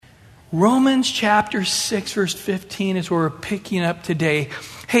Romans chapter 6, verse 15 is where we're picking up today.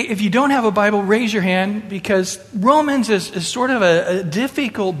 Hey, if you don't have a Bible, raise your hand, because Romans is sort of a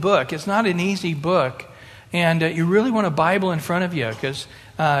difficult book. It's not an easy book. And you really want a Bible in front of you, because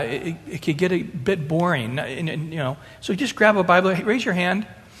it could get a bit boring. So just grab a Bible, raise your hand.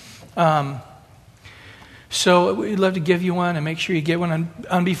 So we'd love to give you one, and make sure you get one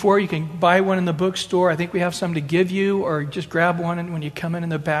on before. You can buy one in the bookstore. I think we have some to give you, or just grab one and when you come in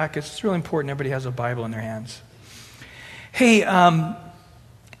the back. It's really important everybody has a Bible in their hands. Hey,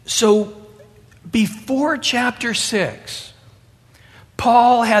 so before chapter 6,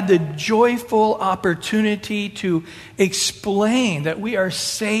 Paul had the joyful opportunity to explain that we are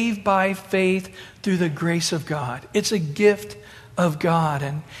saved by faith through the grace of God. It's a gift of God.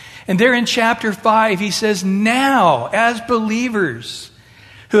 And there in chapter 5, he says, now, as believers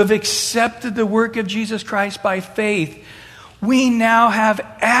who have accepted the work of Jesus Christ by faith, we now have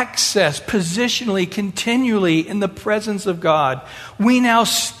access positionally, continually in the presence of God. We now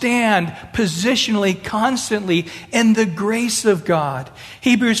stand positionally, constantly in the grace of God.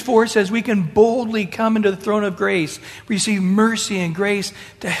 Hebrews 4 says we can boldly come into the throne of grace, receive mercy and grace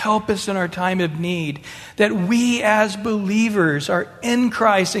to help us in our time of need. That we as believers are in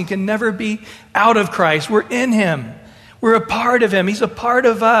Christ and can never be out of Christ. We're in Him. We're a part of Him. He's a part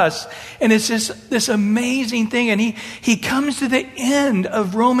of us. And it's this amazing thing. And he comes to the end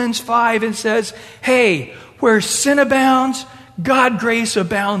of Romans 5 and says, hey, where sin abounds, God's grace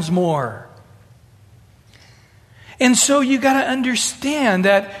abounds more. And so you got to understand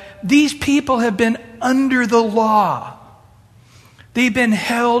that these people have been under the law. They've been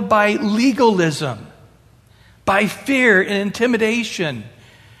held by legalism, by fear and intimidation.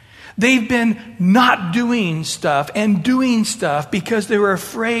 They've been not doing stuff and doing stuff because they were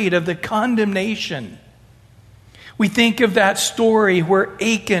afraid of the condemnation. We think of that story where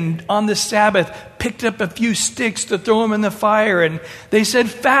Achan on the Sabbath picked up a few sticks to throw them in the fire, and they said,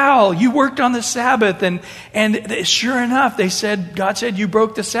 foul, you worked on the Sabbath. And sure enough, God said, you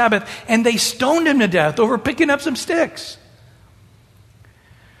broke the Sabbath. And they stoned him to death over picking up some sticks.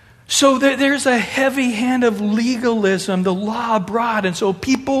 So there's a heavy hand of legalism, the law brought. And so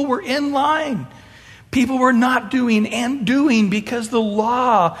people were in line. People were not doing and doing because the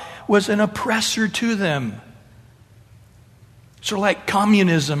law was an oppressor to them. Sort of like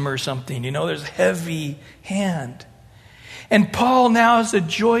communism or something, there's a heavy hand. And Paul now has a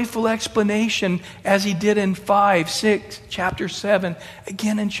joyful explanation, as he did in 5, 6, chapter 7,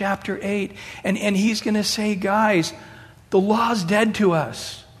 again in chapter 8. And he's going to say, guys, the law's dead to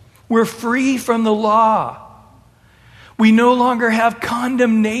us. We're free from the law. We no longer have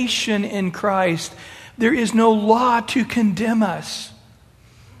condemnation in Christ. There is no law to condemn us.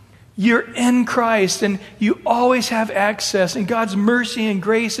 You're in Christ and you always have access, and God's mercy and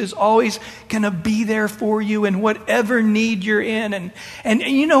grace is always going to be there for you in whatever need you're in. And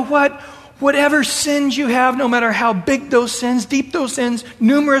you know what? Whatever sins you have, no matter how big those sins, deep those sins,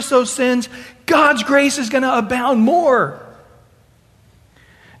 numerous those sins, God's grace is going to abound more.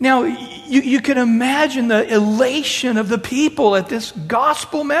 Now, you can imagine the elation of the people at this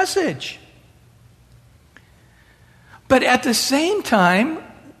gospel message. But at the same time,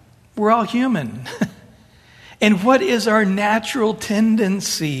 we're all human. And what is our natural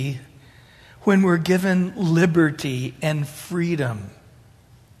tendency when we're given liberty and freedom?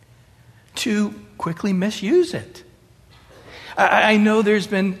 To quickly misuse it. I know there's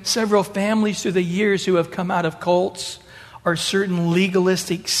been several families through the years who have come out of cults or certain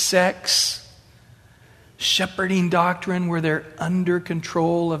legalistic sects, shepherding doctrine where they're under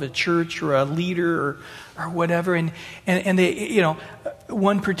control of a church or a leader or whatever. And they,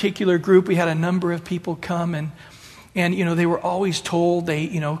 one particular group, we had a number of people come and they were always told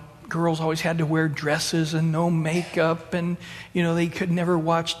girls always had to wear dresses and no makeup, and they could never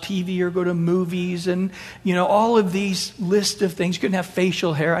watch TV or go to movies, and all of these list of things. You couldn't have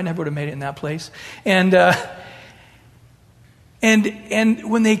facial hair. I never would have made it in that place. And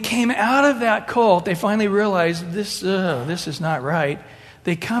when they came out of that cult, they finally realized this is not right.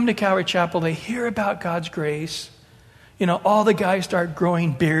 They come to Calvary Chapel, they hear about God's grace. All the guys start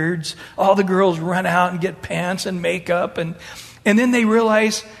growing beards. All the girls run out and get pants and makeup. And then they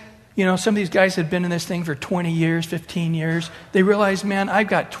realize, some of these guys had been in this thing for 20 years, 15 years. They realize, man, I've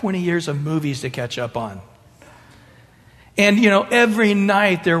got 20 years of movies to catch up on. And, every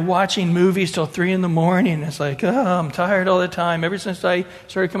night they're watching movies till 3 a.m. It's like, I'm tired all the time. Ever since I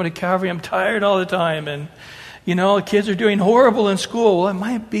started coming to Calvary, I'm tired all the time. And, the kids are doing horrible in school. Well, it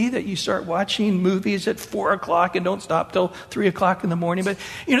might be that you start watching movies at 4 o'clock and don't stop till 3 o'clock in the morning. But,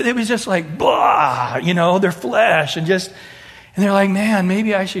 it was just like, blah, their flesh. And just, And they're like, man,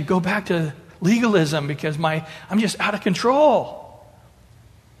 maybe I should go back to legalism because I'm just out of control.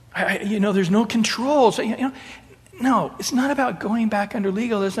 There's no control. So, no, it's not about going back under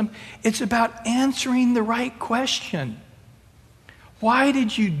legalism. It's about answering the right question. Why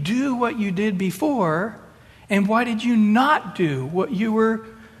did you do what you did before? And why did you not do what you were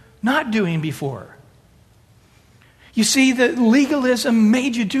not doing before? You see, that legalism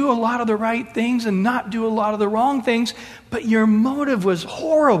made you do a lot of the right things and not do a lot of the wrong things, but your motive was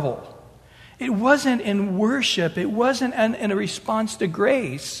horrible. It wasn't in worship. It wasn't in a response to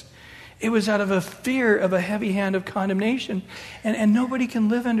grace. It was out of a fear of a heavy hand of condemnation. And nobody can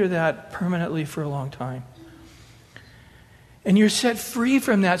live under that permanently for a long time. And you're set free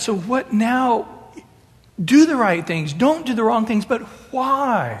from that. So what now? Do the right things. Don't do the wrong things. But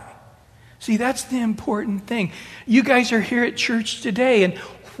why? See, that's the important thing. You guys are here at church today. And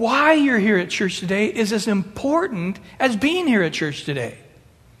why you're here at church today is as important as being here at church today.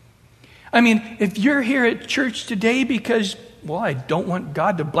 I mean, if you're here at church today because, well, I don't want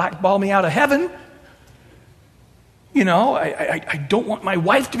God to blackball me out of heaven. I don't want my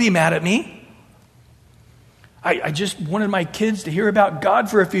wife to be mad at me. I just wanted my kids to hear about God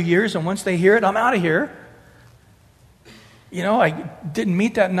for a few years, and once they hear it, I'm out of here. I didn't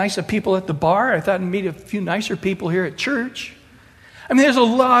meet that nice of people at the bar. I thought I'd meet a few nicer people here at church. I mean, there's a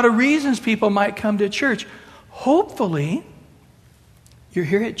lot of reasons people might come to church. Hopefully, you're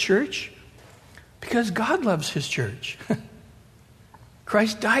here at church because God loves His church.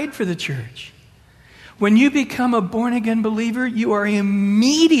 Christ died for the church. When you become a born-again believer, you are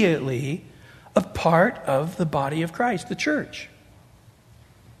immediately a part of the body of Christ, the church.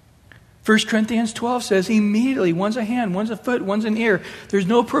 1 Corinthians 12 says immediately, one's a hand, one's a foot, one's an ear. There's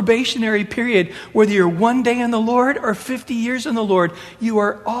no probationary period. Whether you're 1 day in the Lord or 50 years in the Lord, you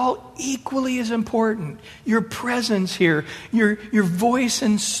are all equally as important. Your presence here, your voice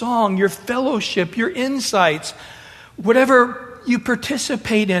and song, your fellowship, your insights, whatever you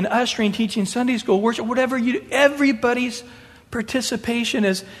participate in, ushering, teaching, Sunday school, worship, whatever you do, everybody's participation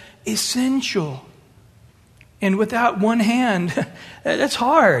is essential. And without one hand, that's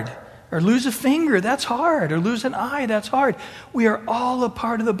hard. Or lose a finger, that's hard. Or lose an eye, that's hard. We are all a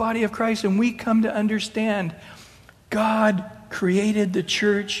part of the body of Christ, and we come to understand God created the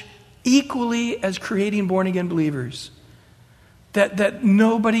church equally as creating born-again believers. That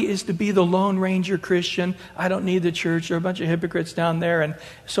nobody is to be the Lone Ranger Christian. I don't need the church. There are a bunch of hypocrites down there and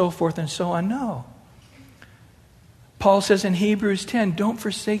so forth and so on. No. Paul says in Hebrews 10, don't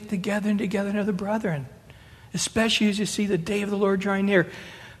forsake the gathering together of the brethren, especially as you see the day of the Lord drawing near.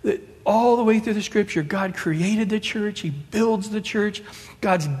 All the way through the Scripture, God created the church. He builds the church.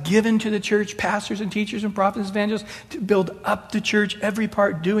 God's given to the church pastors and teachers and prophets and evangelists to build up the church. Every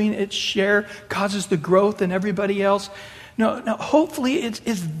part doing its share causes the growth in everybody else. No, hopefully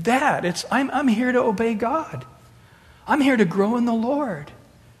it's that. I'm here to obey God. I'm here to grow in the Lord.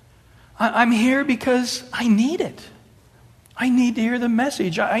 I'm here because I need it. I need to hear the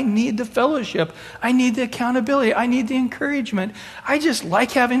message. I need the fellowship. I need the accountability. I need the encouragement. I just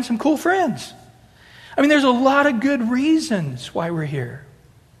like having some cool friends. I mean, there's a lot of good reasons why we're here.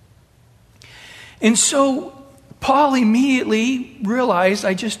 And so Paul immediately realized,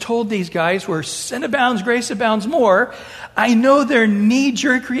 I just told these guys, where sin abounds, grace abounds more. I know their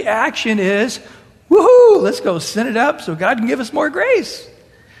knee-jerk reaction is, woohoo, let's go sin it up so God can give us more grace.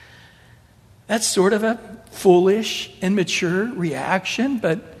 That's sort of a foolish, immature reaction,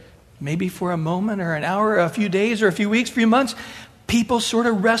 but maybe for a moment or an hour, or a few days or a few weeks, a few months, people sort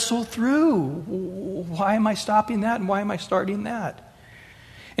of wrestle through. Why am I stopping that and why am I starting that?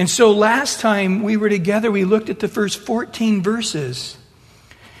 And so last time we were together, we looked at the first 14 verses.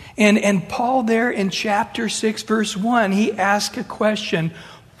 And Paul there in chapter 6, verse 1, he asked a question.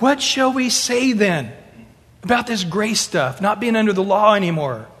 What shall we say then about this grace stuff, not being under the law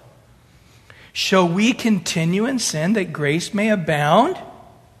anymore? Shall we continue in sin that grace may abound?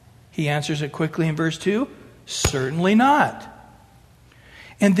 He answers it quickly in verse 2. Certainly not.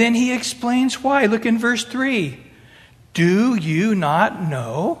 And then he explains why. Look in verse 3. Do you not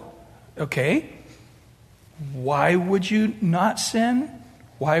know? Okay. Why would you not sin?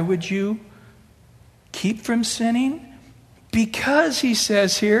 Why would you keep from sinning? Because, he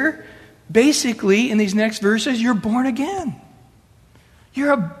says here, basically in these next verses, you're born again.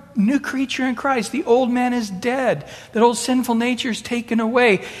 You're a new creature in Christ. The old man is dead. That old sinful nature is taken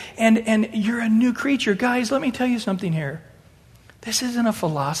away. And you're a new creature. Guys, let me tell you something here. This isn't a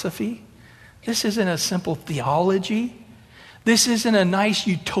philosophy. This isn't a simple theology. This isn't a nice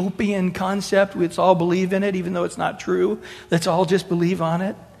utopian concept. Let's all believe in it, even though it's not true. Let's all just believe on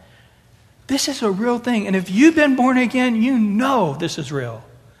it. This is a real thing. And if you've been born again, you know this is real.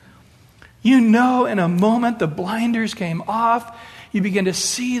 You know in a moment the blinders came off. You begin to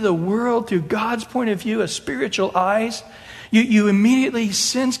see the world through God's point of view, as spiritual eyes. You immediately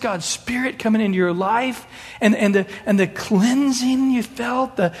sense God's Spirit coming into your life, and the cleansing you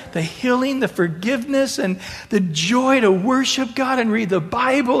felt, the healing, the forgiveness, and the joy to worship God and read the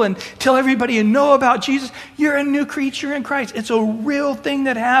Bible and tell everybody you know about Jesus. You're a new creature in Christ. It's a real thing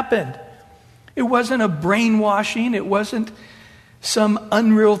that happened. It wasn't a brainwashing. It wasn't some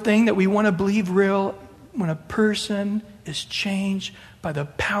unreal thing that we want to believe real. When a person is changed by the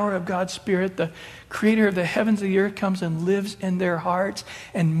power of God's Spirit, the creator of the heavens and the earth comes and lives in their hearts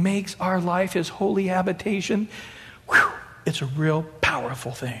and makes our life his holy habitation. Whew, it's a real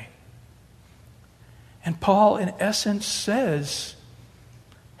powerful thing. And Paul, in essence, says,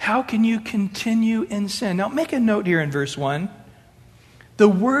 how can you continue in sin? Now, make a note here in verse 1. The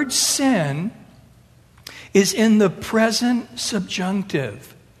word sin is in the present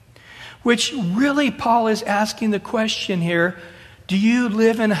subjunctive, which really Paul is asking the question here, do you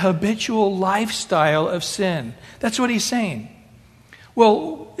live in a habitual lifestyle of sin? That's what he's saying.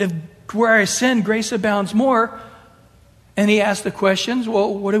 Well, if where I sin, grace abounds more. And he asks the questions,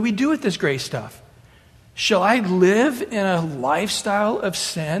 well, what do we do with this grace stuff? Shall I live in a lifestyle of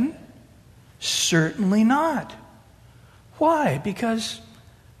sin? Certainly not. Why? Because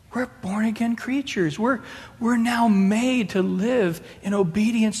we're born-again creatures. We're now made to live in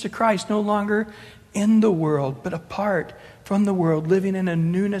obedience to Christ, no longer in the world, but apart from the world, living in a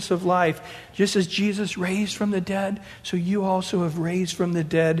newness of life. Just as Jesus raised from the dead, so you also have raised from the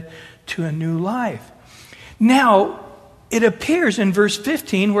dead to a new life. Now, it appears in verse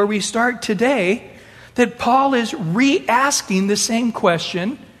 15, where we start today, that Paul is re-asking the same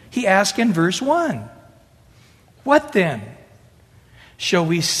question he asked in verse 1. What then? Shall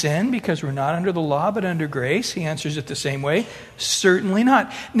we sin because we're not under the law but under grace? He answers it the same way. Certainly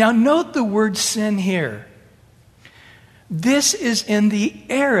not. Now note the word sin here. This is in the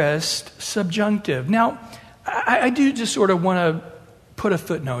aorist subjunctive. Now, I do just sort of want to put a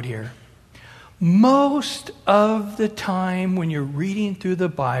footnote here. Most of the time when you're reading through the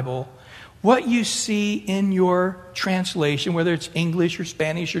Bible, what you see in your translation, whether it's English or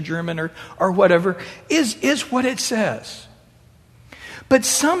Spanish or German or whatever, is what it says. But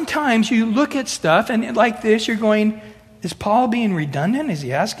sometimes you look at stuff and like this, you're going, is Paul being redundant? Is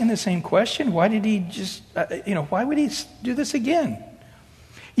he asking the same question? Why did he just, why would he do this again?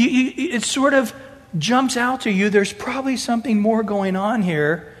 It sort of jumps out to you, there's probably something more going on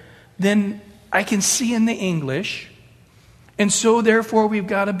here than I can see in the English. And so therefore we've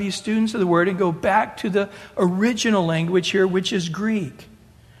got to be students of the Word and go back to the original language here, which is Greek.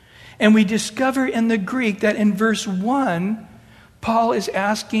 And we discover in the Greek that in verse 1, Paul is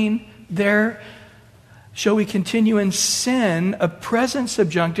asking there, shall we continue in sin, a present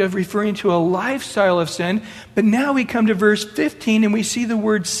subjunctive referring to a lifestyle of sin. But now we come to verse 15 and we see the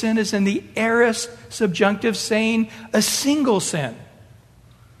word sin is in the aorist subjunctive, saying a single sin.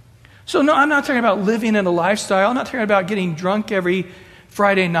 So no, I'm not talking about living in a lifestyle. I'm not talking about getting drunk every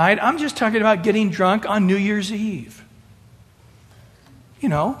Friday night. I'm just talking about getting drunk on New Year's Eve.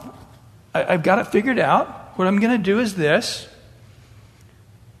 I've got it figured out. What I'm going to do is this.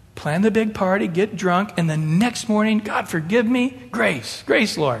 Plan the big party, get drunk, and the next morning, God forgive me,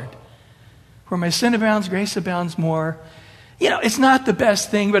 grace, Lord. Where my sin abounds, grace abounds more. It's not the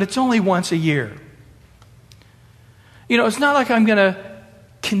best thing, but it's only once a year. It's not like I'm going to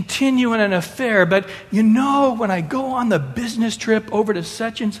continue in an affair, but when I go on the business trip over to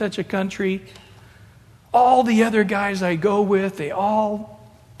such and such a country, all the other guys I go with, they all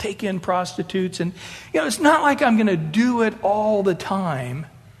take in prostitutes. And, it's not like I'm going to do it all the time.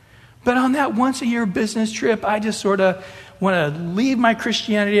 But on that once a year business trip, I just sort of want to leave my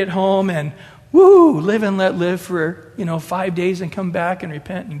Christianity at home and live and let live for, 5 days and come back and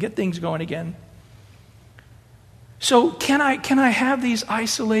repent and get things going again. So can I have these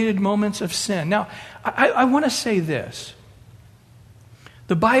isolated moments of sin? Now, I want to say this.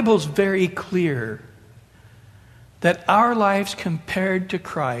 The Bible's very clear that our lives compared to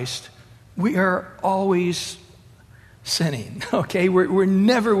Christ, we are always sinning, okay? We're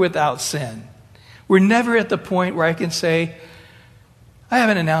never without sin. We're never at the point where I can say, I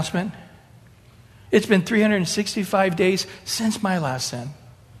have an announcement. It's been 365 days since my last sin.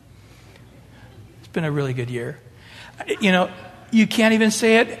 It's been a really good year. You can't even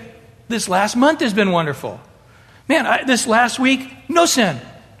say it. This last month has been wonderful. Man, this last week, no sin.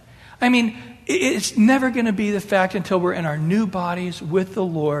 I mean, it's never going to be the fact until we're in our new bodies with the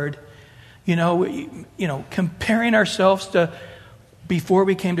Lord, comparing ourselves to before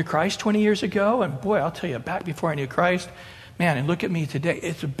we came to Christ 20 years ago. And boy, I'll tell you, back before I knew Christ, man, and look at me today.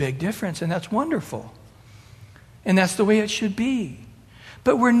 It's a big difference, and that's wonderful. And that's the way it should be.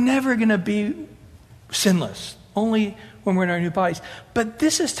 But we're never going to be sinless, only when we're in our new bodies. But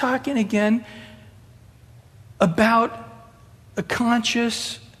this is talking again about a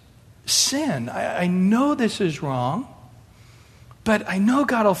conscious sin. I know this is wrong, but I know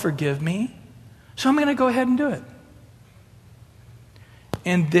God will forgive me, so I'm going to go ahead and do it.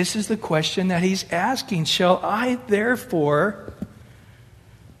 And this is the question that he's asking. Shall I therefore,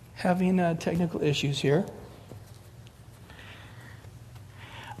 having technical issues here,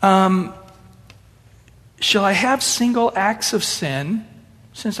 shall I have single acts of sin,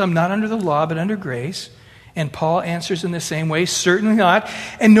 since I'm not under the law but under grace? And Paul answers in the same way, certainly not.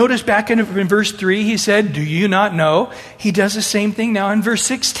 And notice back in verse 3, he said, do you not know? He does the same thing now in verse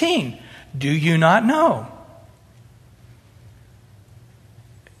 16. Do you not know?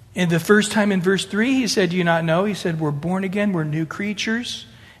 And the first time in verse 3, he said, do you not know? He said, we're born again, we're new creatures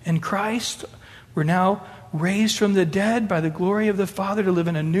in Christ. We're now raised from the dead by the glory of the Father to live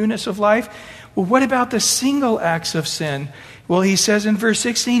in a newness of life. Well, what about the single acts of sin? Well, he says in verse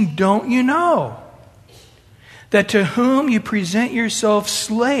 16, don't you know that to whom you present yourselves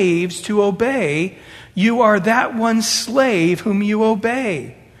slaves to obey, you are that one slave whom you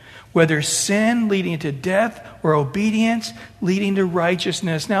obey, whether sin leading to death or obedience leading to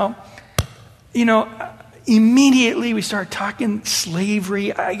righteousness. Now, immediately we start talking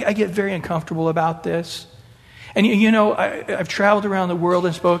slavery. I get very uncomfortable about this. And I've traveled around the world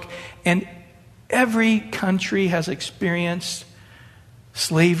and spoke, and every country has experienced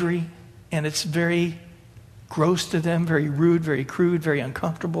slavery, and it's very gross to them, very rude, very crude, very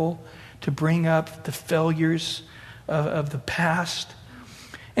uncomfortable to bring up the failures of the past.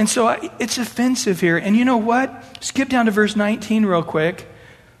 And so it's offensive here. And you know what? Skip down to verse 19 real quick.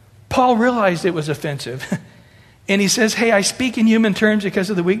 Paul realized it was offensive. And he says, hey, I speak in human terms because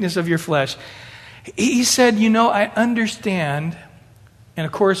of the weakness of your flesh. He said, I understand. And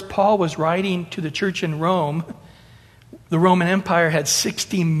of course, Paul was writing to the church in Rome. The Roman Empire had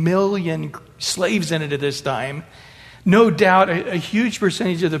 60 million slaves in it at this time. No doubt a huge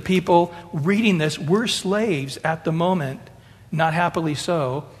percentage of the people reading this were slaves at the moment, not happily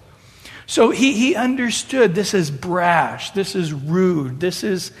so. So he understood this is brash, this is rude, this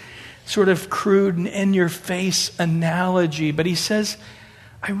is sort of crude and in-your-face analogy. But he says,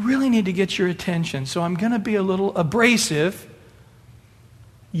 I really need to get your attention, so I'm going to be a little abrasive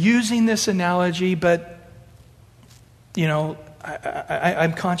using this analogy, but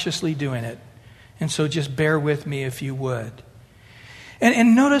I'm consciously doing it. And so just bear with me if you would.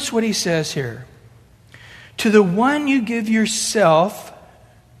 And notice what he says here. To the one you give yourself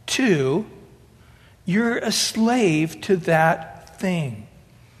to, you're a slave to that thing.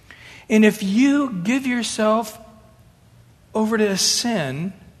 And if you give yourself over to a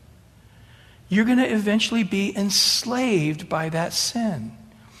sin, you're going to eventually be enslaved by that sin.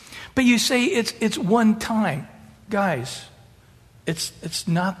 But you say it's one time. Guys, it's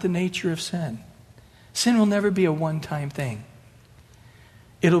not the nature of sin. Sin will never be a one-time thing.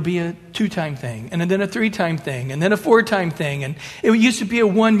 It'll be a two-time thing, and then a three-time thing, and then a four-time thing. And it used to be a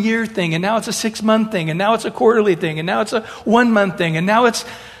one-year thing, and now it's a 6-month thing, and now it's a quarterly thing, and now it's a 1-month thing, and now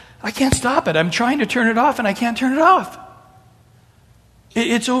I can't stop it. I'm trying to turn it off, and I can't turn it off.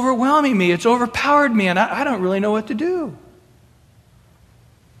 It's overwhelming me. It's overpowered me, and I don't really know what to do.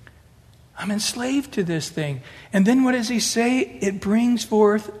 I'm enslaved to this thing. And then what does he say? It brings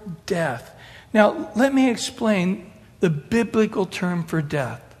forth death. Now, let me explain the biblical term for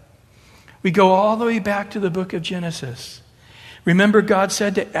death. We go all the way back to the book of Genesis. Remember, God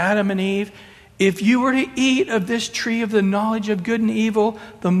said to Adam and Eve, if you were to eat of this tree of the knowledge of good and evil,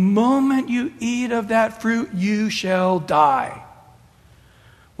 the moment you eat of that fruit, you shall die.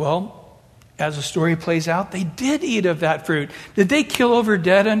 Well, as the story plays out, they did eat of that fruit. Did they kill over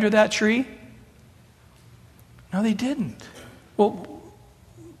dead under that tree? No, they didn't. Well,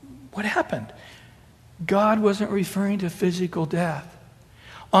 what happened? God wasn't referring to physical death.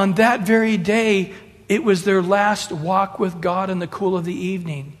 On that very day, it was their last walk with God in the cool of the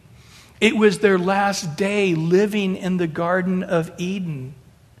evening. It was their last day living in the Garden of Eden.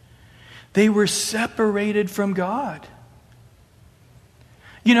 They were separated from God.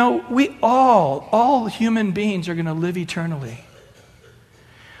 We all human beings are going to live eternally.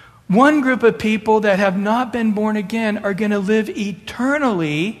 One group of people that have not been born again are going to live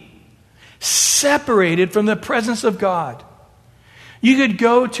eternally separated from the presence of God. You could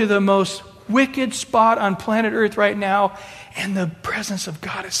go to the most wicked spot on planet Earth right now, and the presence of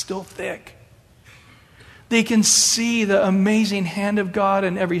God is still thick. They can see the amazing hand of God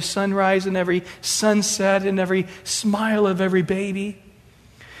in every sunrise and every sunset and every smile of every baby.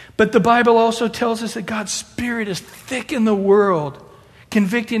 But the Bible also tells us that God's Spirit is thick in the world,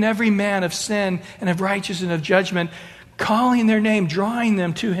 convicting every man of sin and of righteousness and of judgment, calling their name, drawing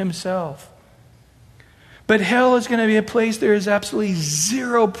them to himself. But hell is going to be a place there is absolutely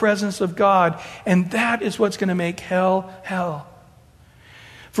zero presence of God, and that is what's going to make hell, hell.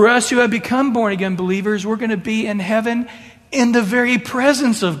 For us who have become born-again believers, we're going to be in heaven in the very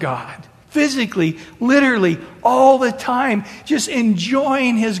presence of God. Physically, literally, all the time, just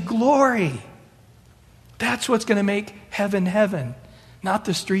enjoying His glory. That's what's going to make heaven, heaven. Not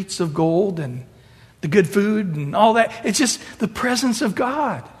the streets of gold and the good food and all that. It's just the presence of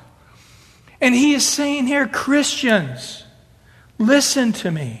God. And He is saying here, Christians, listen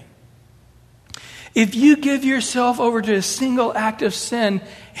to me. If you give yourself over to a single act of sin,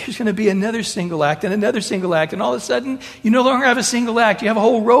 there's going to be another single act and another single act. And all of a sudden, you no longer have a single act. You have a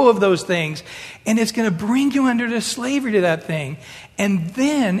whole row of those things. And it's going to bring you under the slavery to that thing. And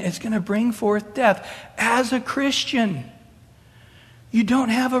then it's going to bring forth death. As a Christian, you don't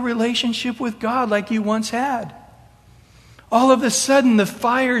have a relationship with God like you once had. All of a sudden, the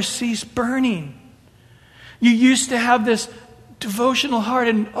fires cease burning. You used to have this devotional heart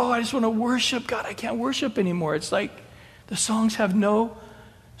and, I just want to worship God. I can't worship anymore. It's like the songs have no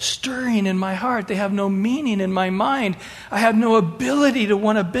stirring in my heart. They have no meaning in my mind. I have no ability to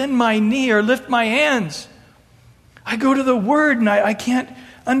want to bend my knee or lift my hands. I go to the Word and I can't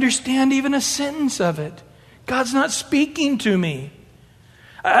understand even a sentence of it. God's not speaking to me.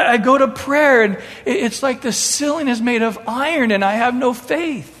 I go to prayer and it's like the ceiling is made of iron and I have no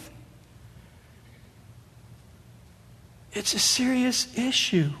faith. It's a serious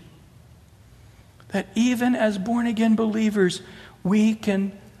issue that even as born-again believers, we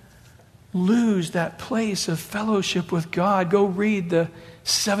can lose that place of fellowship with God. Go read the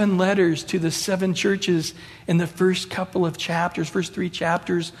 7 letters to the 7 churches in the first 3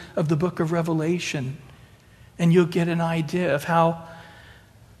 chapters of the book of Revelation, and you'll get an idea of how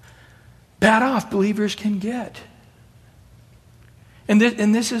bad off believers can get. And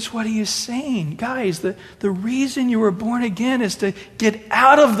this is what he is saying. Guys, the reason you were born again is to get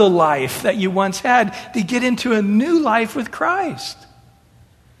out of the life that you once had, to get into a new life with Christ.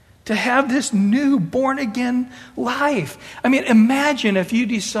 To have this new born again life. I mean, imagine if you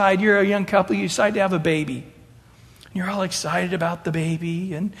decide, you're a young couple, you decide to have a baby. You're all excited about the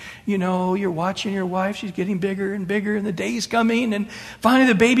baby, and you're watching your wife, she's getting bigger and bigger, and the day's coming, and finally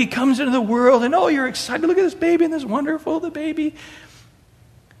the baby comes into the world, and you're excited, look at this baby, and this wonderful, the baby.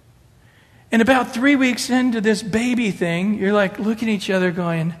 And about 3 weeks into this baby thing, you're like looking at each other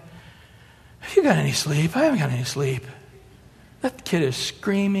going, have you got any sleep? I haven't got any sleep. That kid is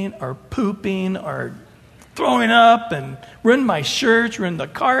screaming or pooping or throwing up and ruined my shirts, ruined the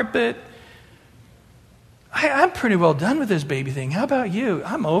carpet. I'm pretty well done with this baby thing. How about you?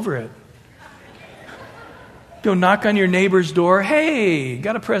 I'm over it. Go knock on your neighbor's door. Hey,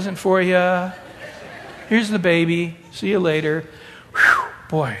 got a present for you. Here's the baby. See you later. Whew,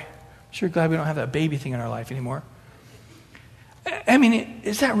 boy, sure glad we don't have that baby thing in our life anymore. I mean,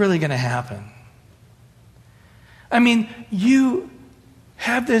 is that really going to happen? I mean, you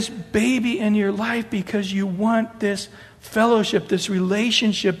have this baby in your life because you want this fellowship, this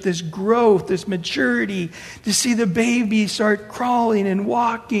relationship, this growth, this maturity, to see the baby start crawling and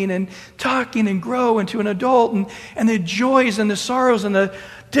walking and talking and grow into an adult, and the joys and the sorrows and the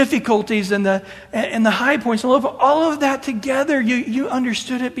difficulties and the high points and all of that together. You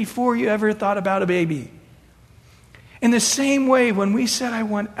understood it before you ever thought about a baby. In the same way, when we said, I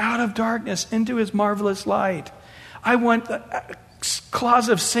want out of darkness into His marvelous light, I want the claws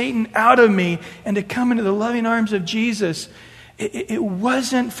of Satan out of me and to come into the loving arms of Jesus. It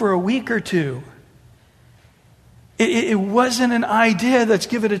wasn't for a week or two. It wasn't an idea, let's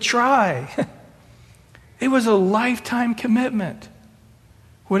give it a try. It was a lifetime commitment,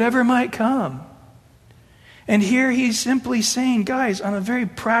 whatever might come. And here he's simply saying, guys, on a very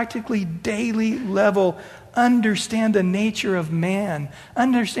practically daily level, understand the nature of man.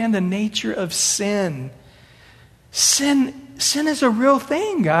 Understand the nature of sin. Sin is a real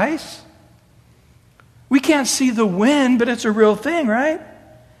thing, guys. We can't see the wind, but it's a real thing, right?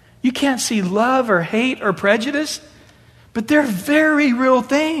 You can't see love or hate or prejudice, but they're very real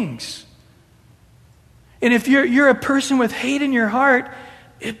things. And if you're a person with hate in your heart,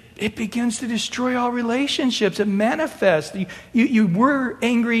 it begins to destroy all relationships. It manifests. You were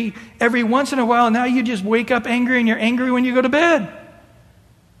angry every once in a while, and now you just wake up angry, and you're angry when you go to bed.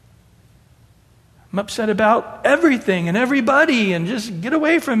 I'm upset about everything and everybody, and just get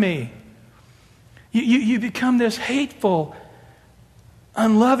away from me. You become this hateful,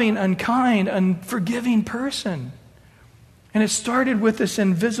 unloving, unkind, unforgiving person. And it started with this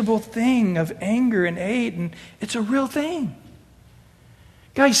invisible thing of anger and hate, and it's a real thing.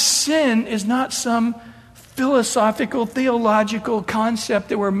 Guys, sin is not some philosophical, theological concept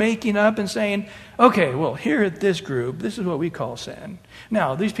that we're making up and saying, okay, well, here at this group, this is what we call sin.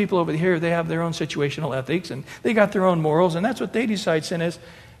 Now, these people over here, they have their own situational ethics, and they got their own morals, and that's what they decide sin is.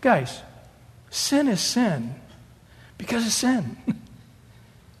 Guys, sin is sin because of sin.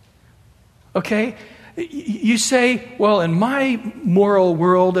 Okay? You say, well, in my moral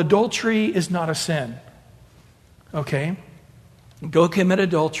world, adultery is not a sin. Okay? Go commit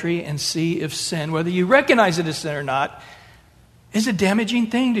adultery and see if sin, whether you recognize it as sin or not, is a damaging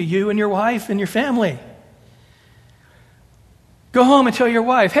thing to you and your wife and your family. Go home and tell your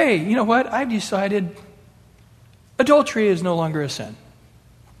wife, hey, you know what? I've decided adultery is no longer a sin.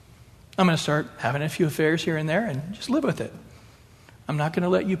 I'm going to start having a few affairs here and there and just live with it. I'm not going to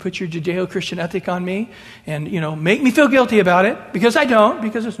let you put your Judeo-Christian ethic on me and, make me feel guilty about it, because I don't,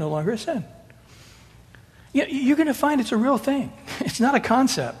 because it's no longer a sin. You're going to find it's a real thing. It's not a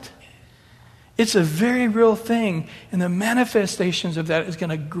concept. It's a very real thing, and the manifestations of that is going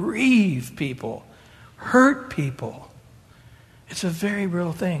to grieve people, hurt people. It's a very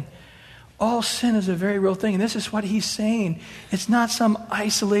real thing. All sin is a very real thing, and this is what he's saying. It's not some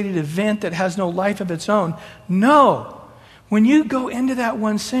isolated event that has no life of its own. No. When you go into that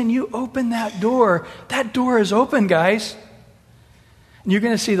one sin, you open that door. That door is open, guys. And you're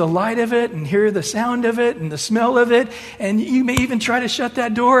going to see the light of it and hear the sound of it and the smell of it. And you may even try to shut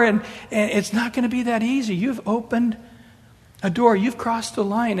that door, and it's not going to be that easy. You've opened a door. You've crossed the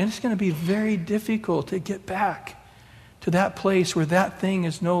line, and it's going to be very difficult to get back to that place where that thing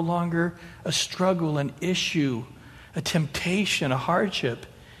is no longer a struggle, an issue, a temptation, a hardship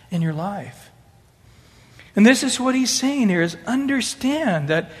in your life. And this is what he's saying here, is understand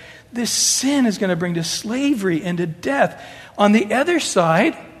that this sin is going to bring to slavery and to death. On the other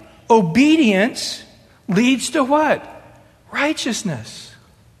side, obedience leads to what? Righteousness.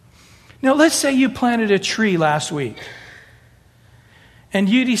 Now, let's say you planted a tree last week. And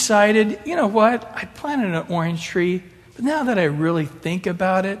you decided, you know what? I planted an orange tree, but now that I really think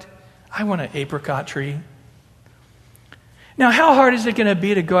about it, I want an apricot tree. Now, how hard is it going to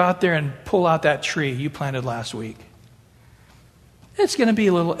be to go out there and pull out that tree you planted last week? It's going to be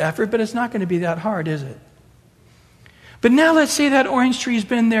a little effort, but it's not going to be that hard, is it? But now let's say that orange tree's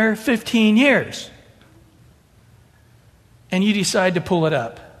been there 15 years. And you decide to pull it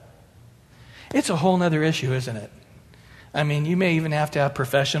up. It's a whole other issue, isn't it? I mean, you may even have to have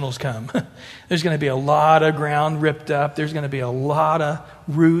professionals come. There's going to be a lot of ground ripped up. There's going to be a lot of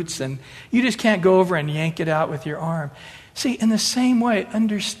roots. And you just can't go over and yank it out with your arm. See, in the same way,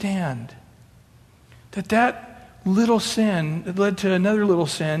 understand that little sin that led to another little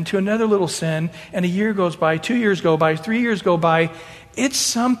sin, and a year goes by, 2 years go by, 3 years go by. It's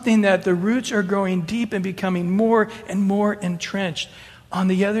something that the roots are growing deep and becoming more and more entrenched. On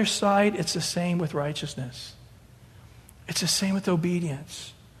the other side, it's the same with righteousness. It's the same with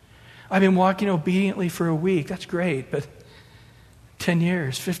obedience. I've been walking obediently for a week. That's great, but 10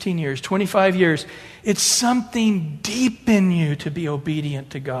 years, 15 years, 25 years, it's something deep in you to be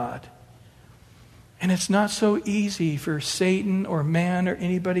obedient to God. And it's not so easy for Satan or man or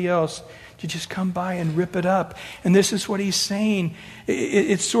anybody else to just come by and rip it up. And this is what he's saying.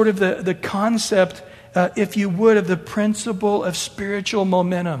 It's sort of the concept, if you would, of the principle of spiritual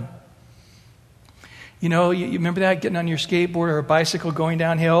momentum. You remember that, getting on your skateboard or a bicycle going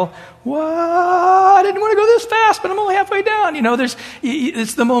downhill? What? I didn't want to go this fast, but I'm only halfway down.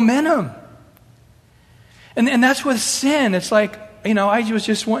 It's the momentum. And that's with sin. It's like, I was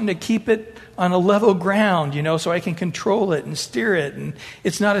just wanting to keep it on a level ground, so I can control it and steer it. And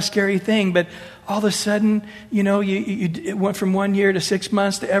it's not a scary thing. But all of a sudden, it went from 1 year to 6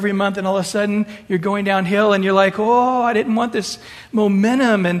 months to every month. And all of a sudden, you're going downhill and you're like, oh, I didn't want this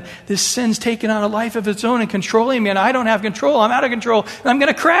momentum. And this sin's taking on a life of its own and controlling me. And I don't have control. I'm out of control. And I'm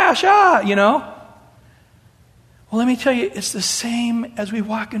going to crash. Well, let me tell you, it's the same as we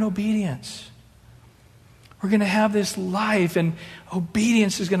walk in obedience. We're going to have this life, and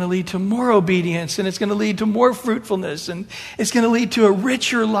obedience is going to lead to more obedience, and it's going to lead to more fruitfulness, and it's going to lead to a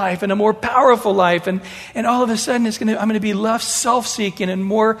richer life and a more powerful life. And all of a sudden, I'm going to be less self-seeking and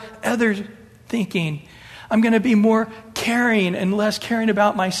more other-thinking. I'm going to be more caring and less caring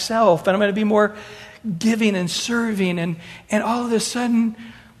about myself, and I'm going to be more giving and serving. And all of a sudden,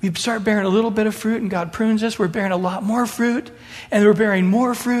 We start bearing a little bit of fruit and God prunes us. We're bearing a lot more fruit and we're bearing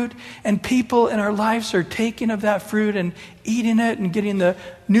more fruit. And people in our lives are taking of that fruit and eating it and getting the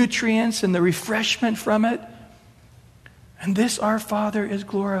nutrients and the refreshment from it. And this, our Father, is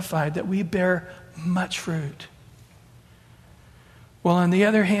glorified, that we bear much fruit. Well, on the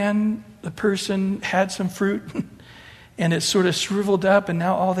other hand, the person had some fruit and it's sort of shriveled up and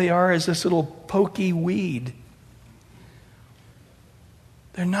now all they are is this little pokey weed.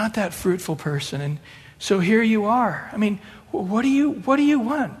 They're not that fruitful person. And so here you are. I mean, what do you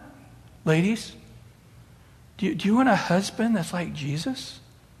want, ladies? Do you want a husband that's like Jesus?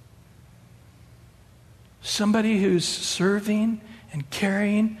 Somebody who's serving and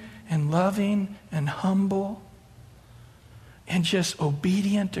caring and loving and humble and just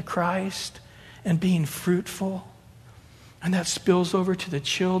obedient to Christ and being fruitful. And that spills over to the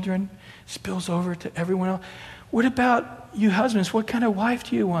children, spills over to everyone else. What about you husbands? What kind of wife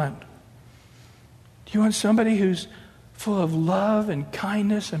do you want? Do you want somebody who's full of love and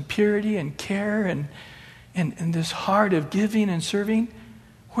kindness and purity and care and this heart of giving and serving?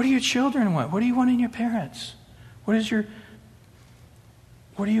 What do your children want? What do you want in your parents? What do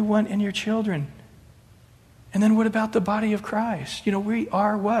you want in your children? And then what about the body of Christ? We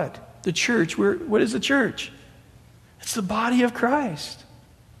are what? The church. What is the church? It's the body of Christ.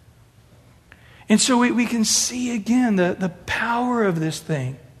 And so we can see again the power of this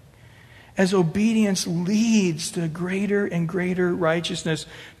thing as obedience leads to greater and greater righteousness,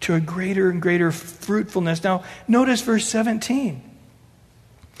 to a greater and greater fruitfulness. Now, notice verse 17.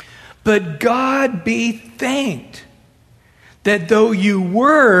 But God be thanked that though you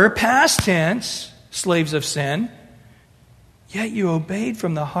were, past tense, slaves of sin, yet you obeyed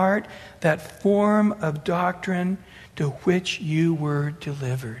from the heart that form of doctrine to which you were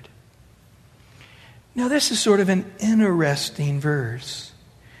delivered. Now, this is sort of an interesting verse.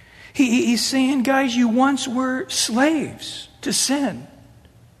 He's saying, guys, you once were slaves to sin.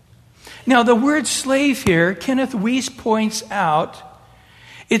 Now, the word slave here, Kenneth Weiss points out,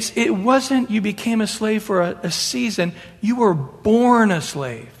 it wasn't you became a slave for a season. You were born a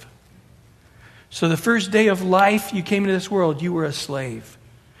slave. So the first day of life you came into this world, you were a slave.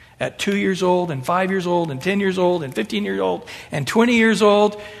 At 2 years old and 5 years old and 10 years old and 15 years old and 20 years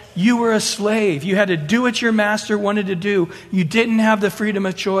old, you were a slave. You had to do what your master wanted to do. You didn't have the freedom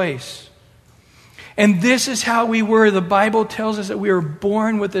of choice. And this is how we were. The Bible tells us that we were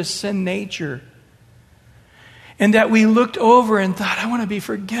born with a sin nature. And that we looked over and thought, I want to be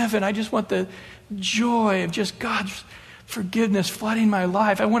forgiven. I just want the joy of just God's forgiveness flooding my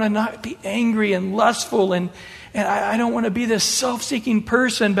life. I want to not be angry and lustful and I don't want to be this self-seeking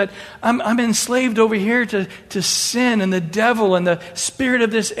person, but I'm enslaved over here to sin and the devil and the spirit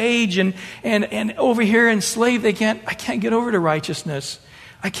of this age and over here enslaved. I can't get over to righteousness.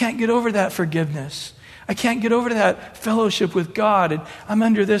 I can't get over that forgiveness. I can't get over to that fellowship with God. And I'm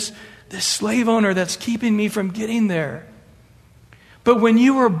under this slave owner that's keeping me from getting there. But when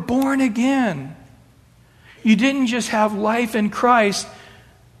you were born again, you didn't just have life in Christ.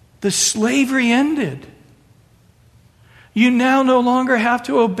 The slavery ended. You now no longer have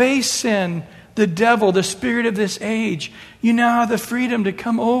to obey sin, the devil, the spirit of this age. You now have the freedom to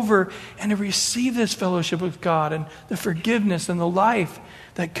come over and to receive this fellowship with God and the forgiveness and the life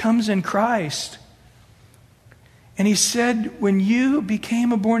that comes in Christ. And he said, when you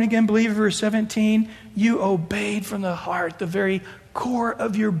became a born-again believer, verse 17, you obeyed from the heart, the very core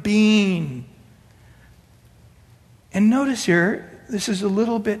of your being. And notice here, this is a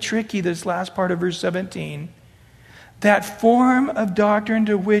little bit tricky, this last part of verse 17. That form of doctrine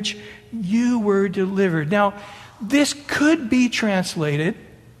to which you were delivered. Now, this could be translated,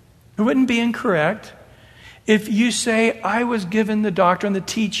 it wouldn't be incorrect, if you say, I was given the doctrine, the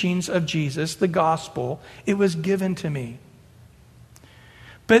teachings of Jesus, the gospel, it was given to me.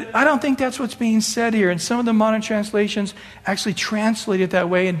 But I don't think that's what's being said here. And some of the modern translations actually translate it that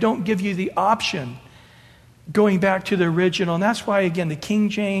way and don't give you the option going back to the original. And that's why, again, the King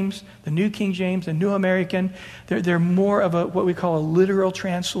James, the New King James, the New American, they're more of what we call a literal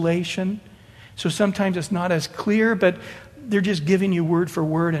translation. So sometimes it's not as clear, but they're just giving you word for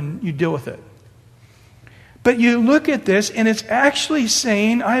word and you deal with it. But you look at this and it's actually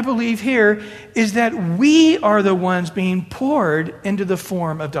saying, I believe here, is that we are the ones being poured into the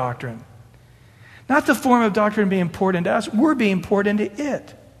form of doctrine. Not the form of doctrine being poured into us, we're being poured into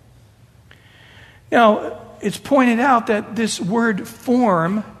it. Now, it's pointed out that this word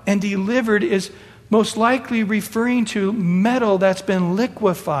form and delivered is most likely referring to metal that's been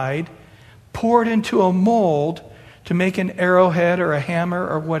liquefied, poured into a mold to make an arrowhead or a hammer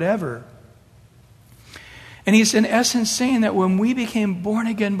or whatever. And he's in essence saying that when we became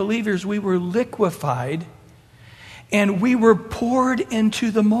born-again believers, we were liquefied and we were poured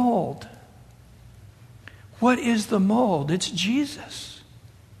into the mold. What is the mold? It's Jesus.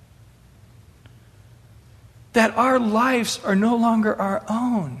 That our lives are no longer our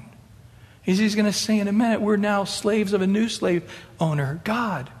own. As he's going to say in a minute, we're now slaves of a new slave owner,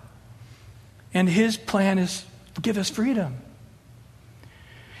 God. And his plan is to give us freedom.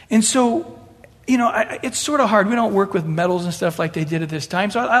 And so, it's sort of hard. We don't work with metals and stuff like they did at this time.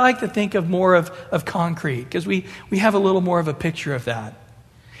 So I like to think of more of concrete because we have a little more of a picture of that.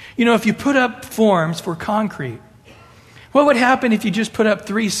 If you put up forms for concrete, what would happen if you just put up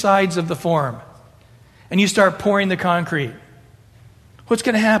 3 sides of the form and you start pouring the concrete? What's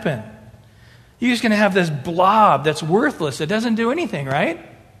going to happen? You're just going to have this blob that's worthless. It doesn't do anything, right?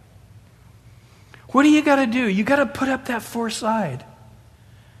 What do you got to do? You got to put up that 4th side.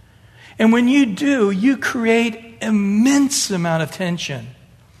 And when you do, you create immense amount of tension.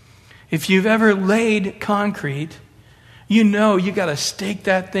 If you've ever laid concrete, you got to stake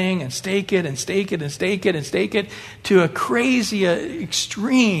that thing and stake it and stake it and stake it and stake it to a crazy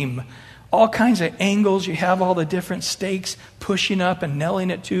extreme. All kinds of angles. You have all the different stakes pushing up and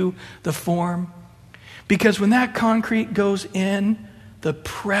nailing it to the form. Because when that concrete goes in, the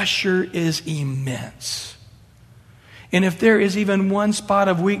pressure is immense. And if there is even one spot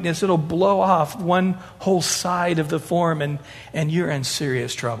of weakness, it'll blow off one whole side of the form and you're in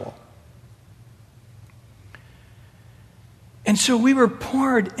serious trouble. And so we were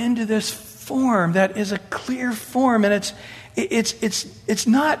poured into this form that is a clear form, and it's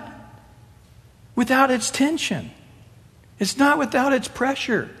not without its tension. It's not without its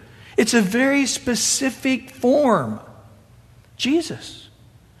pressure. It's a very specific form. Jesus.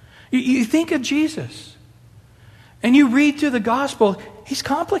 You think of Jesus. And you read through the gospel, he's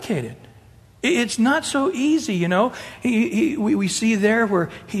complicated. It's not so easy, we see there where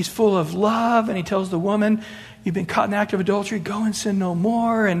he's full of love and he tells the woman, you've been caught in act of adultery, go and sin no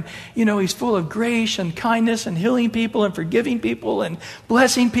more. And, he's full of grace and kindness and healing people and forgiving people and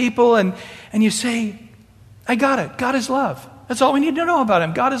blessing people. And you say, I got it. God is love. That's all we need to know about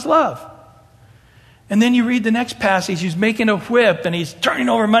him. God is love. And then you read the next passage. He's making a whip and he's turning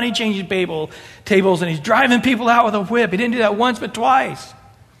over money changing tables and he's driving people out with a whip. He didn't do that once but twice.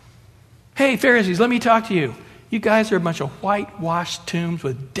 Hey, Pharisees, let me talk to you. You guys are a bunch of whitewashed tombs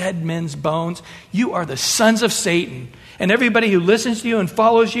with dead men's bones. You are the sons of Satan. And everybody who listens to you and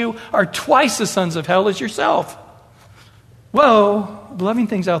follows you are twice the sons of hell as yourself. Whoa, loving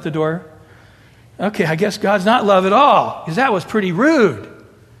things out the door. Okay, I guess God's not love at all, because that was pretty rude.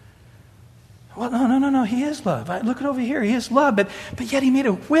 Well, no, he is love. Look it over here, he is love. But yet he made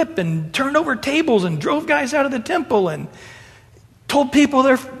a whip and turned over tables and drove guys out of the temple and told people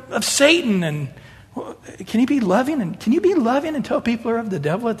they're of Satan. And can he be loving? And can you be loving and tell people are of the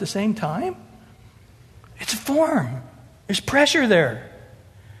devil at the same time? It's a form. There's pressure there.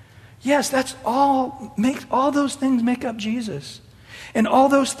 Yes, that's all those things make up Jesus. And all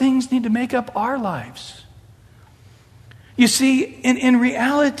those things need to make up our lives. You see, in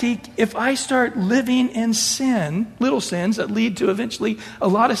reality, if I start living in sin, little sins that lead to eventually a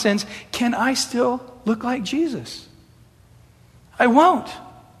lot of sins, can I still look like Jesus? I won't.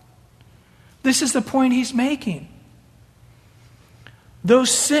 This is the point he's making.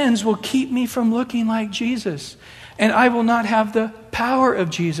 Those sins will keep me from looking like Jesus. And I will not have the power of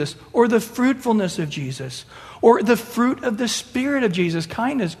Jesus or the fruitfulness of Jesus or the fruit of the Spirit of Jesus,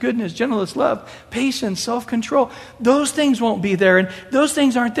 kindness, goodness, gentleness, love, patience, self-control. Those things won't be there. And those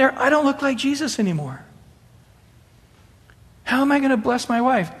things aren't there. I don't look like Jesus anymore. How am I going to bless my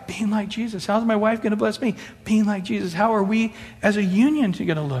wife? Being like Jesus. How's my wife going to bless me? Being like Jesus. How are we as a union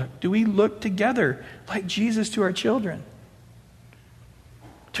going to look? Do we look together like Jesus to our children?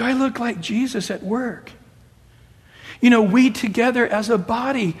 Do I look like Jesus at work? We together as a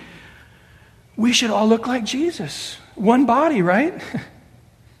body, we should all look like Jesus. One body, right?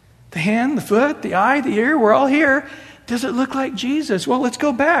 The hand, the foot, the eye, the ear, we're all here. Does it look like Jesus? Well, let's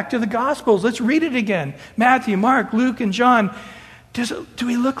go back to the Gospels. Let's read it again. Matthew, Mark, Luke, and John. Do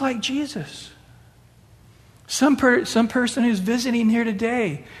we look like Jesus? Some person who's visiting here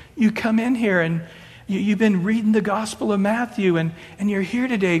today, you come in here and you've been reading the Gospel of Matthew and you're here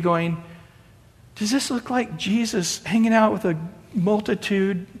today going, does this look like Jesus hanging out with a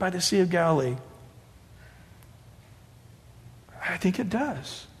multitude by the Sea of Galilee? I think it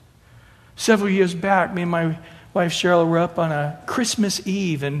does. Several years back, me and my wife Cheryl were up on a Christmas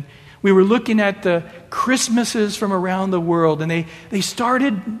Eve, and we were looking at the Christmases from around the world, and they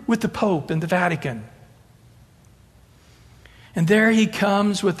started with the Pope in the Vatican. And there he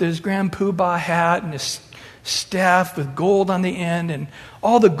comes with his Grand Poobah hat and his staff with gold on the end and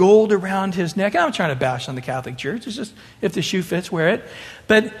all the gold around his neck. I'm not trying to bash on the Catholic Church. It's just if the shoe fits, wear it.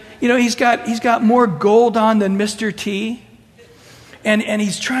 But, he's got more gold on than Mr. T. And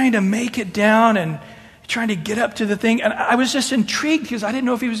he's trying to make it down and trying to get up to the thing. And I was just intrigued because I didn't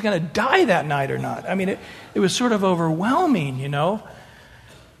know if he was going to die that night or not. I mean, it was sort of overwhelming,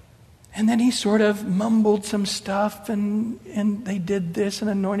 And then he sort of mumbled some stuff and they did this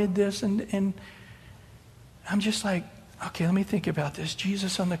and anointed this. And I'm just like, okay, let me think about this.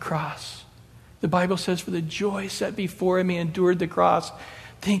 Jesus on the cross. The Bible says, for the joy set before him, he endured the cross,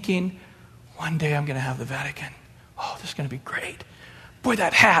 thinking, one day I'm going to have the Vatican. Oh, this is going to be great. Boy,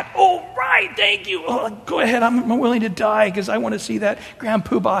 that hat. Oh, right, thank you. Oh, go ahead, I'm willing to die because I want to see that Grand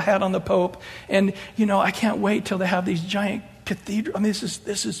Poobah hat on the Pope. And, I can't wait till they have these giant cathedrals. I mean,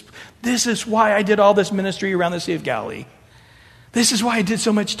 this is why I did all this ministry around the Sea of Galilee. This is why I did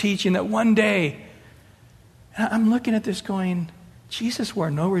so much teaching, that one day, and I'm looking at this going, Jesus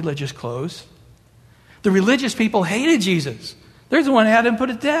wore no religious clothes. The religious people hated Jesus. They're the one who had him put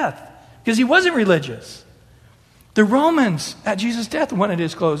to death because he wasn't religious. The Romans at Jesus' death wanted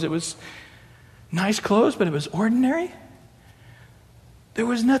his clothes. It was nice clothes, but it was ordinary. There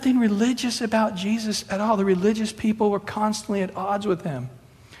was nothing religious about Jesus at all. The religious people were constantly at odds with him.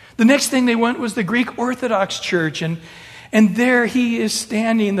 The next thing they went was the Greek Orthodox Church, and there he is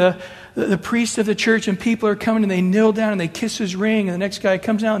standing, the priest of the church, and people are coming and they kneel down and they kiss his ring, and the next guy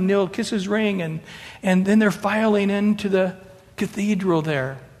comes out and kiss his ring, and then they're filing into the cathedral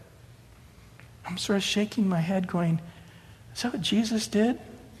there. I'm sort of shaking my head going, is that what Jesus did?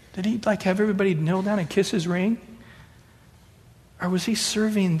 Did he have everybody kneel down and kiss his ring? Or was he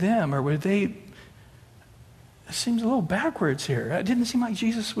serving them? Or were they... It seems a little backwards here. It didn't seem like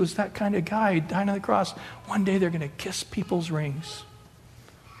Jesus was that kind of guy dying on the cross. One day they're going to kiss people's rings.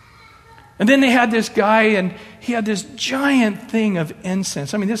 And then they had this guy and he had this giant thing of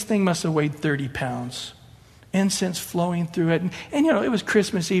incense. I mean, this thing must have weighed 30 pounds. Incense flowing through it. And it was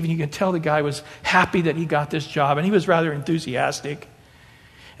Christmas Eve, and you could tell the guy was happy that he got this job, and he was rather enthusiastic.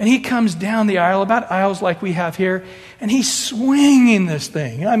 And he comes down the aisle, about aisles like we have here, and he's swinging this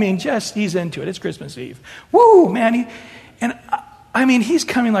thing. I mean, he's into it. It's Christmas Eve. Woo, man. He's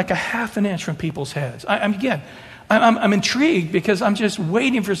coming like a half an inch from people's heads. I'm intrigued because I'm just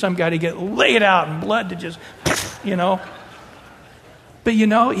waiting for some guy to get laid out and blood to just, But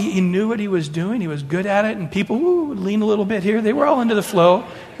he knew what he was doing. He was good at it, and people would lean a little bit here. They were all into the flow.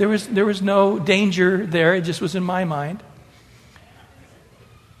 There was no danger there. It just was in my mind.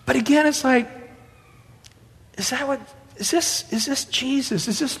 But again, it's like, is this Jesus?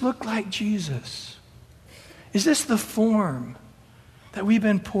 Does this look like Jesus? Is this the form that we've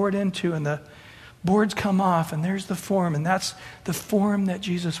been poured into, and the boards come off, and there's the form, and that's the form that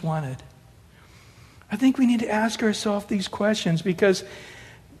Jesus wanted? I think we need to ask ourselves these questions because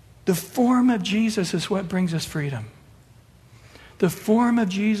the form of Jesus is what brings us freedom. The form of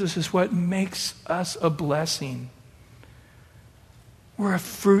Jesus is what makes us a blessing. We're a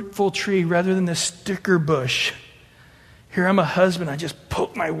fruitful tree rather than the sticker bush. Here I'm a husband, I just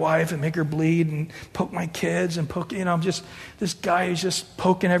poke my wife and make her bleed and poke my kids and poke, I'm just, this guy is just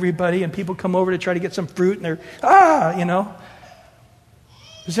poking everybody and people come over to try to get some fruit and they're,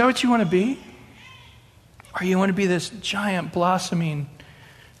 Is that what you want to be? Or you want to be this giant blossoming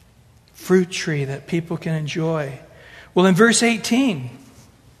fruit tree that people can enjoy? Well, in verse 18,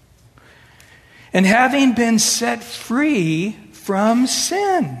 and having been set free from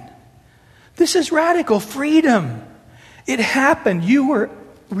sin. This is radical freedom. It happened. You were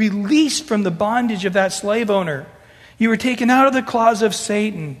released from the bondage of that slave owner. You were taken out of the claws of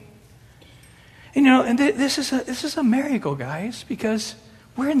Satan. And this is a miracle, guys, because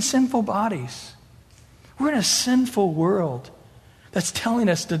we're in sinful bodies. We're in a sinful world that's telling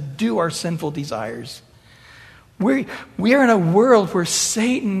us to do our sinful desires. We are in a world where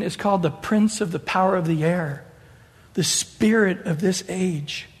Satan is called the prince of the power of the air, the spirit of this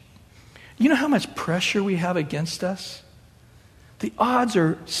age. You know how much pressure we have against us? The odds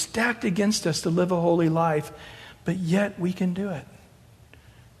are stacked against us to live a holy life, but yet we can do it.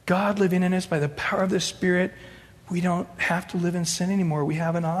 God living in us by the power of the Spirit, we don't have to live in sin anymore. We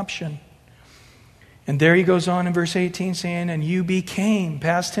have an option. And there he goes on in verse 18 saying, and you became,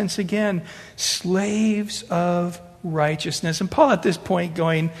 past tense again, slaves of righteousness. And Paul at this point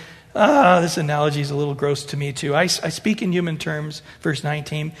going, this analogy is a little gross to me too. I speak in human terms, verse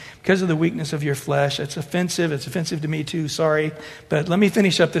 19, because of the weakness of your flesh. It's offensive to me too, sorry. But let me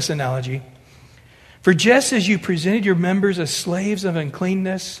finish up this analogy. For just as you presented your members as slaves of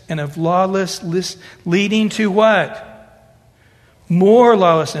uncleanness and of lawlessness, leading to what? More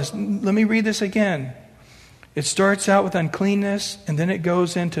lawlessness. Let me read this again. It starts out with uncleanness, and then it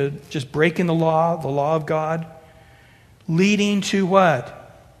goes into just breaking the law of God, leading to what?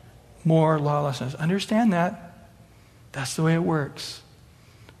 More lawlessness. Understand that. That's the way it works.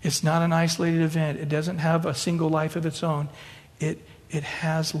 It's not an isolated event. It doesn't have a single life of its own. It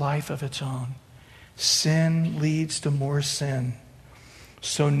has life of its own. Sin leads to more sin.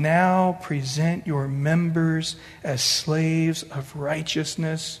 So now present your members as slaves of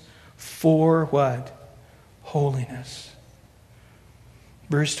righteousness for what? Holiness.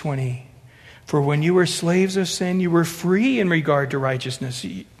 Verse 20. For when you were slaves of sin, you were free in regard to righteousness.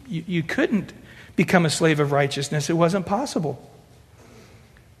 You couldn't become a slave of righteousness. It wasn't possible.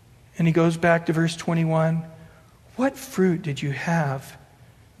 And he goes back to verse 21. What fruit did you have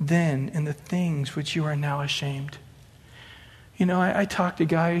then in the things which you are now ashamed? You know, I talk to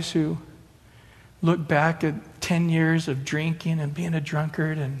guys who look back at 10 years of drinking and being a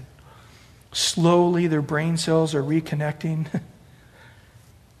drunkard, and slowly their brain cells are reconnecting. And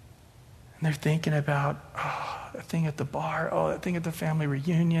they're thinking about, that thing at the bar, that thing at the family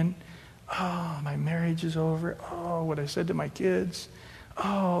reunion, my marriage is over, what I said to my kids,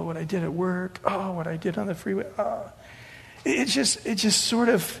 what I did at work, what I did on the freeway. It just sort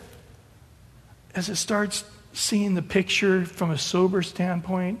of, as it starts seeing the picture from a sober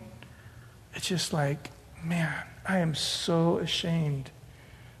standpoint, it's just like, man, I am so ashamed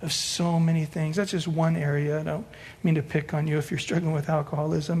of so many things. That's just one area. I don't mean to pick on you if you're struggling with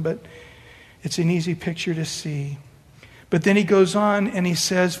alcoholism, but it's an easy picture to see. But then he goes on and he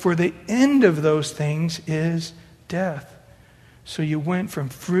says, for the end of those things is death. So you went from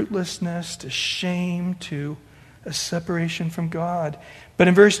fruitlessness to shame to a separation from God. But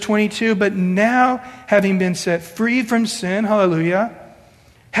in verse 22, but now having been set free from sin, hallelujah,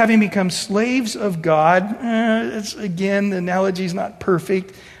 having become slaves of God, it's, again, the analogy is not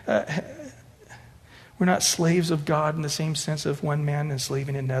perfect. We're not slaves of God in the same sense of one man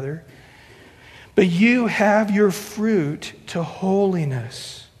enslaving another. But you have your fruit to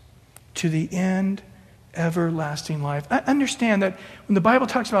holiness, to the end, everlasting life. I understand that when the Bible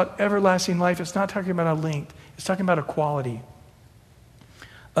talks about everlasting life, it's not talking about a length. It's talking about a quality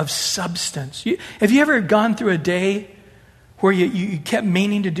of substance. Have you ever gone through a day where you kept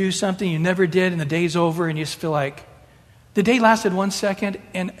meaning to do something, you never did, and the day's over, and you just feel like the day lasted 1 second,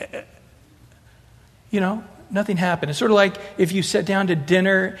 and nothing happened. It's sort of like if you sat down to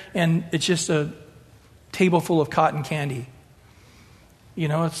dinner and it's just a table full of cotton candy.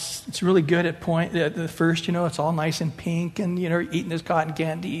 It's really good at the first, it's all nice and pink, and you're eating this cotton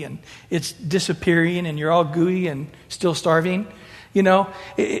candy and it's disappearing and you're all gooey and still starving.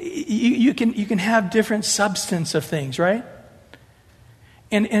 You can have different substance of things, right?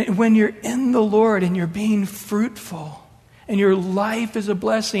 And when you're in the Lord and you're being fruitful and your life is a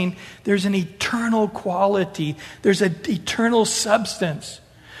blessing, there's an eternal quality. There's an eternal substance.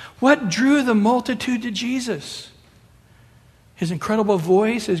 What drew the multitude to Jesus? His incredible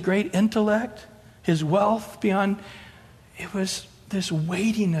voice, his great intellect, his wealth beyond. It was this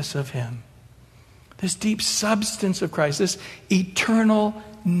weightiness of him, this deep substance of Christ, this eternal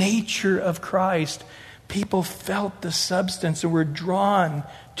nature of Christ. People felt the substance and were drawn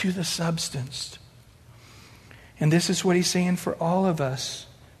to the substance. And this is what he's saying for all of us.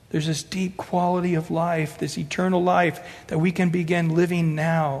 There's this deep quality of life, this eternal life that we can begin living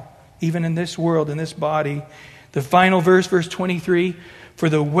now, even in this world, in this body. The final verse, verse 23, for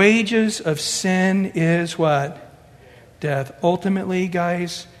the wages of sin is what? Death. Ultimately,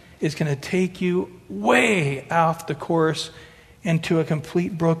 guys, it's going to take you way off the course into a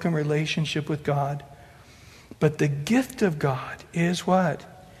complete broken relationship with God. But the gift of God is what?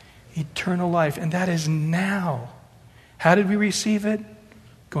 Eternal life. And that is now. How did we receive it?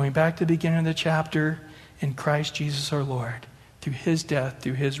 Going back to the beginning of the chapter, in Christ Jesus our Lord, through his death,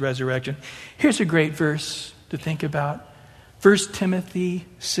 through his resurrection. Here's a great verse to think about. 1 Timothy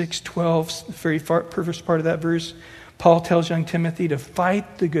 6:12, the very first part of that verse. Paul tells young Timothy to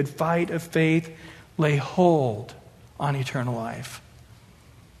fight the good fight of faith, lay hold on eternal life.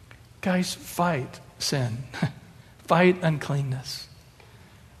 Guys, fight sin. Fight uncleanness.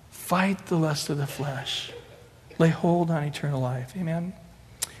 Fight the lust of the flesh. Lay hold on eternal life. Amen.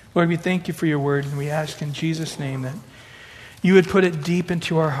 Lord, we thank you for your word, and we ask in Jesus' name that you would put it deep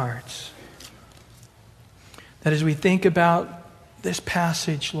into our hearts. That as we think about this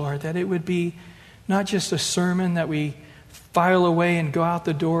passage, Lord, that it would be not just a sermon that we file away and go out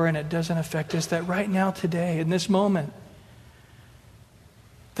the door and it doesn't affect us, that right now, today, in this moment,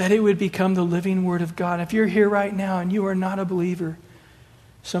 that it would become the living word of God. If you're here right now and you are not a believer,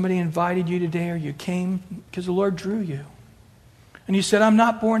 somebody invited you today or you came because the Lord drew you. And you said, I'm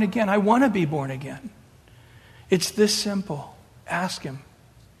not born again. I want to be born again. It's this simple. Ask him.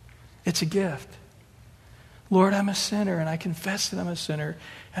 It's a gift. Lord, I'm a sinner, and I confess that I'm a sinner,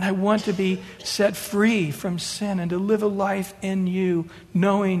 and I want to be set free from sin and to live a life in you,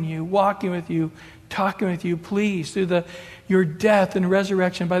 knowing you, walking with you, talking with you. Please, through your death and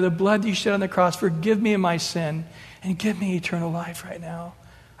resurrection, by the blood that you shed on the cross, forgive me of my sin and give me eternal life right now.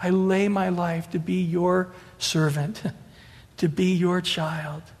 I lay my life to be your servant, to be your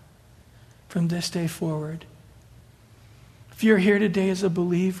child from this day forward. If you're here today as a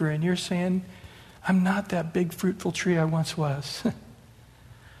believer and you're saying, I'm not that big fruitful tree I once was.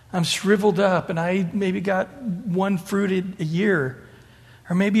 I'm shriveled up and I maybe got one fruit a year.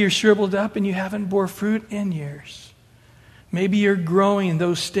 Or maybe you're shriveled up and you haven't bore fruit in years. Maybe you're growing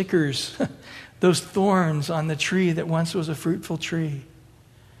those stickers, those thorns on the tree that once was a fruitful tree.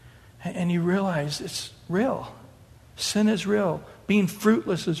 And you realize it's real. Sin is real. Being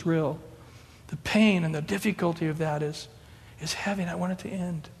fruitless is real. The pain and the difficulty of that is heavy, and I want it to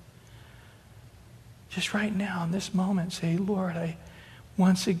end. Just right now, in this moment, say, Lord, I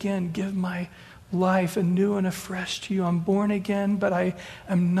once again give my life anew and afresh to you. I'm born again, but I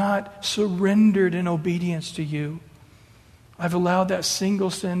am not surrendered in obedience to you. I've allowed that single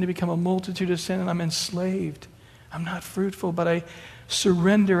sin to become a multitude of sin, and I'm enslaved. I'm not fruitful, but I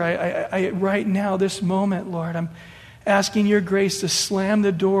surrender. I right now, this moment, Lord, I'm asking your grace to slam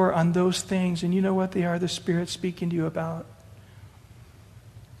the door on those things, and you know what they are, the Spirit's speaking to you about.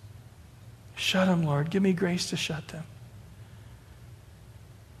 Shut them, Lord. Give me grace to shut them.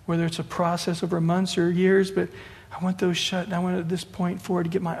 Whether it's a process over months or years, but I want those shut, and I want at this point forward to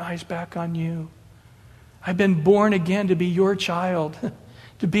get my eyes back on you. I've been born again to be your child,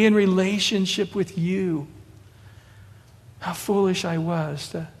 to be in relationship with you. How foolish I was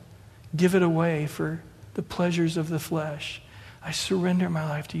to give it away for the pleasures of the flesh. I surrender my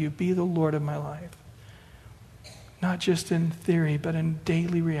life to you. Be the Lord of my life. Not just in theory, but in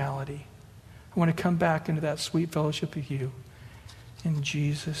daily reality. I want to come back into that sweet fellowship with you. In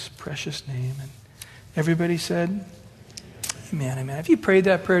Jesus' precious name. And everybody said, amen, amen. If you prayed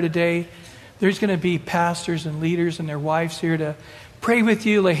that prayer today, there's going to be pastors and leaders and their wives here to pray with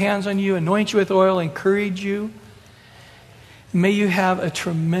you, lay hands on you, anoint you with oil, encourage you. May you have a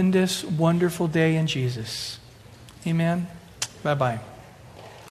tremendous, wonderful day in Jesus. Amen. Bye-bye.